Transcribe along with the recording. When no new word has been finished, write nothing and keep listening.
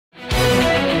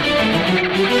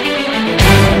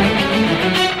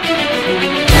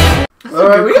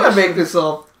Alright, we gotta make this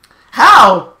up.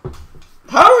 How?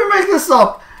 How do we make this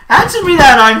up? Answer me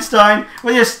that, Einstein,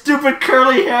 with your stupid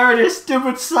curly hair and your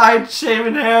stupid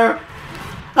side-shaven hair.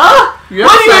 Huh? When do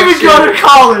you even go to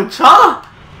college, huh?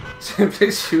 Same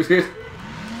place you did.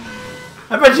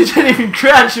 I bet you didn't even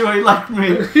graduate like me.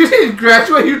 You didn't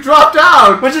graduate, you dropped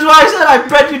out. Which is why I said I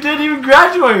bet you didn't even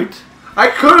graduate. I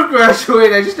could have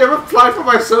graduated, I just never applied for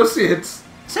my associates.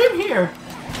 Same here.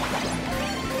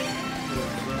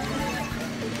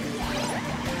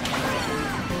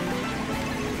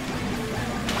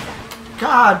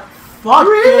 God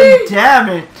fucking damn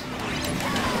it.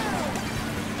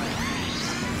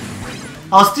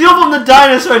 I'll steal from the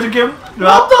dinosaur to give...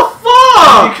 What the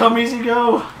fuck? Easy come, easy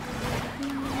go.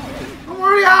 I'm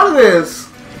already out of this.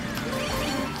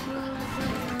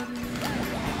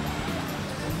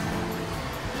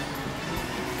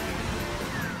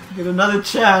 Get another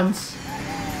chance.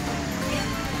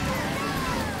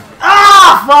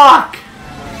 Ah, fuck!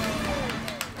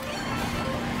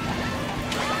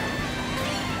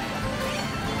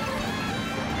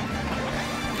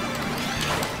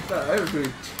 I was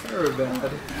doing terribly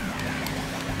bad.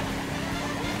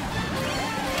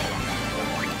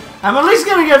 I'm at least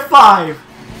gonna get 5.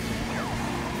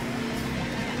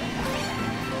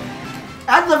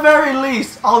 At the very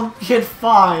least, I'll hit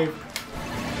 5.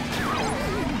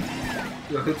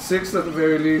 You'll hit 6 at the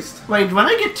very least. Wait, when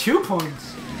I get 2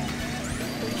 points?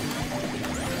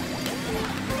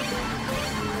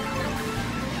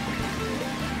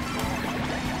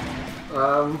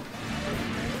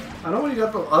 I know when you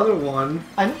got the other one.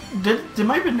 Did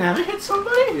my banana hit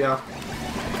somebody? Yeah.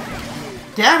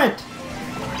 Damn it!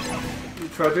 You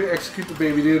tried to execute the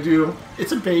baby, did you?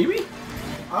 It's a baby?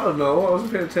 I don't know, I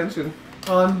wasn't paying attention.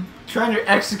 I'm trying to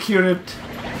execute it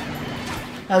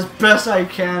as best I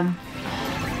can.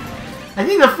 I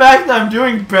think the fact that I'm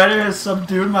doing better has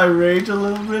subdued my rage a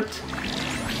little bit.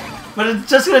 But it's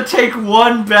just gonna take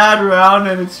one bad round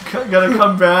and it's gonna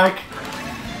come back.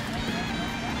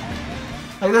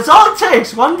 Like, that's all it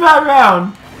takes, one bad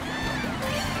round.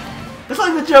 It's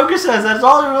like the Joker says, that's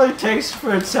all it really takes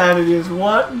for insanity is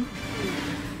one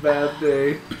bad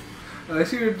day. And I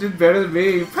see you did better than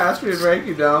me. You passed me in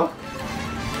ranking now.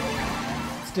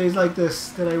 It's days like this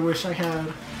that I wish I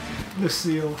had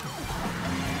Lucille.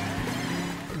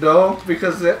 No,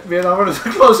 because me and I were the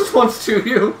closest ones to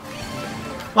you.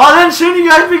 Well then, shouldn't you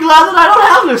guys be glad that I don't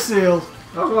have Lucille?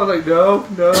 I was like, no.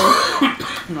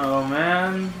 No,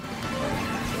 man.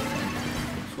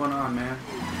 What's going on, man?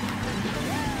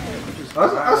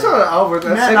 I saw Albert.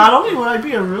 Man, not only would I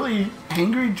be a really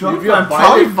angry drunk, but I'm violent.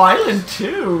 probably violent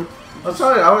too. I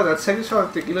saw Albert. That second shot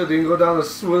of tequila didn't go down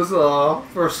as smooth as the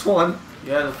first one.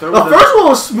 Yeah, the third one. The first one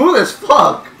was smooth as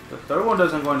fuck. The third one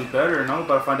doesn't go any better, and I'm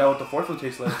about to find out what the fourth one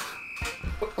tastes like.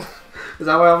 Is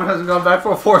that why Albert hasn't gone back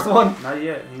for a fourth one? Not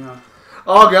yet, you know.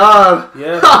 Oh god.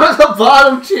 Yeah. I'm at the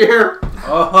bottom tier.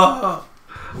 Oh.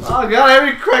 Oh god, I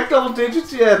haven't cracked double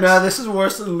digits yet. Nah, this is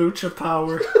worse than Lucha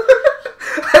Power.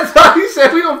 I thought you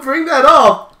said we don't bring that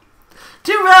up.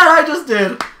 Too bad, I just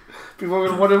did. People are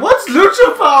gonna wonder, what's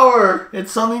Lucha Power?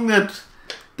 It's something that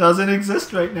doesn't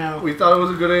exist right now. We thought it was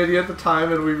a good idea at the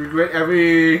time, and we regret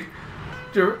every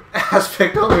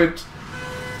aspect of it.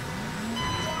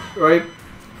 Right?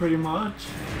 Pretty much.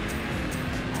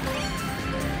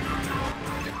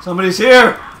 Somebody's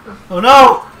here! Oh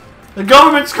no! The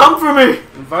government's come for me!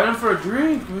 Invite him for a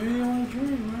drink. We don't want a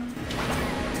drink, man.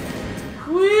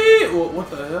 Wee! What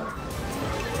the hell?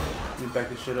 Let me back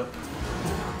this shit up.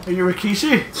 Are you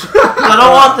Rikishi? I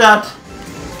don't want that.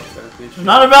 I'm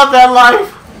not about that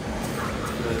life.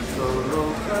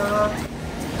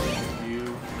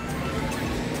 You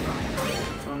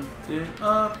something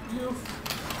up, you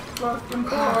fucking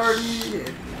party.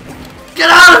 Get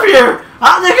out of here!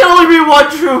 There can only be one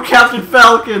true Captain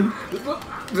Falcon.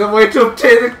 The way to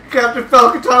obtain the Captain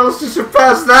Falcon title is to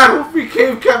surpass that who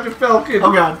became Captain Falcon.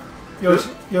 Oh god.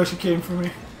 Yoshi came for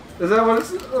me. Is that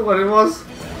what it was?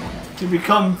 To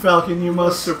become Falcon, you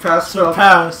must surpass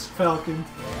Falcon.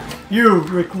 You,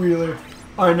 Rick Wheeler,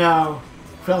 are now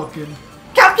Falcon.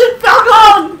 Captain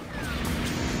Falcon!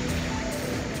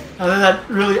 And then that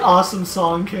really awesome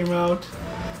song came out.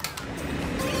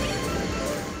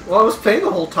 Well, I was playing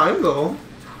the whole time though.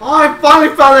 Oh, I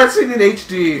finally found that scene in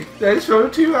HD. Did I show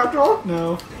it to you after all?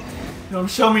 No. You don't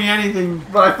show me anything.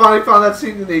 But I finally found that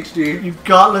scene in HD. You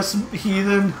godless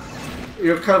heathen.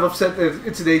 You're kind of upset that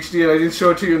it's in HD and I didn't show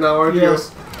it to you now, aren't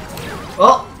yes. you?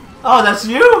 Oh! Oh, that's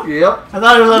you? Yep. I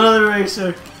thought it was another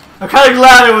racer. I'm kind of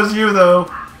glad it was you, though.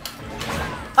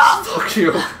 Ah, fuck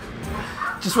you.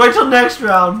 Just wait till next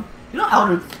round. You know,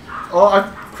 Albert. Oh, I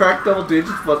cracked double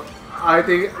digits, but I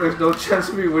think there's no chance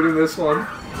of me winning this one.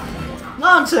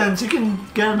 Nonsense! You can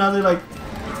get another, like...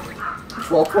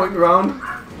 12-point round.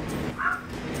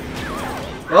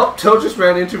 Oh, Toad just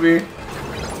ran into me.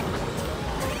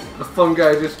 The fun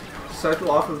guy just decided to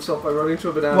off himself by running into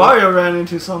a banana. Mario ran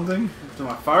into something. To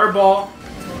my fireball.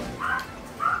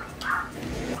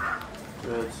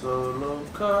 Red Solo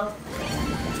Cup.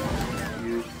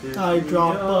 I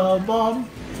drop a bomb.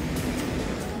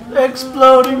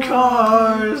 Exploding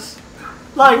cars.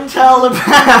 Like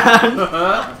Taliban.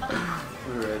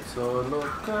 Red Solo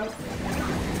Cup.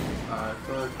 I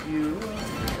fuck you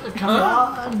up. Come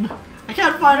on. I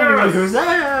can't find anybody who's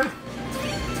there.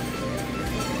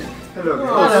 Hello,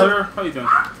 Hello, guys. sir. How you doing?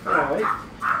 Alright.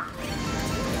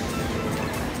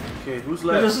 Okay, who's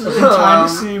We're left? just in time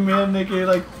to see me and Nicky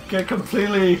like get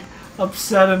completely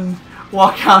upset and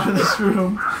walk out of this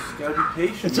room. Just gotta be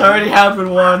patient. It's man. already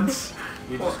happened once.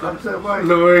 You just I'm gotta... so why?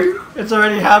 Louis, It's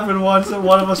already happened once that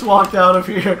one of us walked out of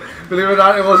here. believe it or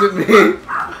not, it wasn't me.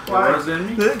 What was in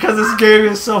me? Because this game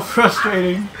is so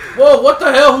frustrating. Whoa, what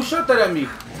the hell? Who shot that at me?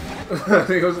 I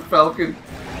think it was a falcon.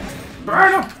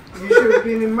 Burn him! You should have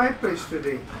been in my place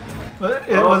today. But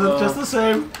it wasn't just the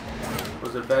same.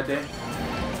 Was it a bad day?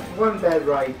 One bad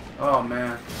ride. Oh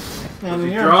man. Man, Was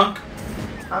he you're- drunk?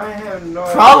 I have no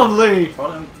idea. Probably.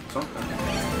 Call him something.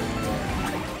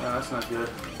 No, that's not good.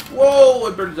 Whoa!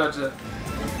 I better dodge that.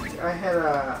 I had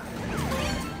a...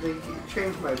 They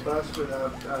changed my bus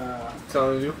without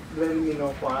Telling you. letting me know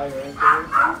why or anything.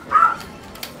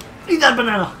 Eat that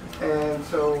banana. And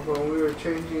so when we were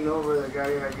changing over, the guy,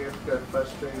 I guess, got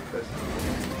frustrated because...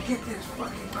 Get this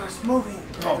fucking bus moving!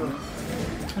 Oh, man.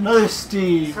 Another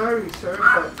Steve. Sorry, sir,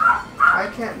 but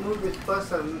I can't move this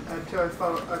bus until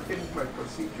I finish my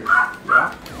procedures.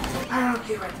 Yeah? I don't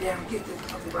give a damn. Get this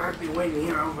fucking bus. I've been waiting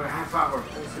here over a half hour.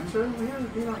 I said, sir, we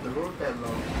haven't been on the road that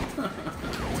long.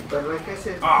 But like I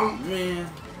said, Oh man.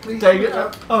 please Dang pick it.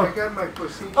 up. Oh. I got my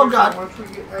procedures. Oh, God. And once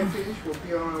I finish, we'll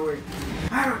be on our way.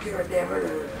 I don't give a damn.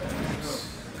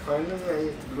 Finally,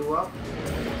 I blew up.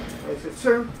 I said,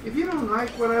 sir, if you don't like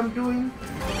what I'm doing,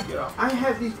 Get out. I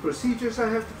have these procedures I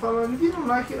have to follow, and if you don't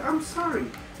like it, I'm sorry.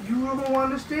 You don't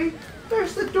want to stay?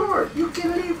 There's the door. You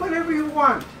can leave whenever you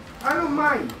want. I don't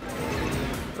mind.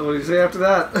 And what did you say after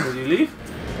that? Did you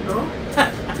leave? No?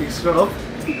 He stood up.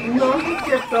 No, he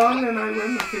kept on, and I went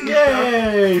and finished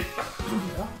Yay! up.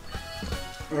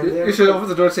 You And then should open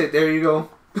the door and say, there you go.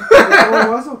 the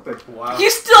door was open. Wow.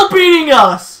 He's still beating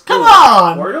us! Come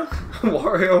on! Mario?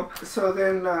 Wario. So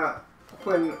then,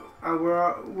 when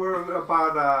we're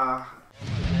about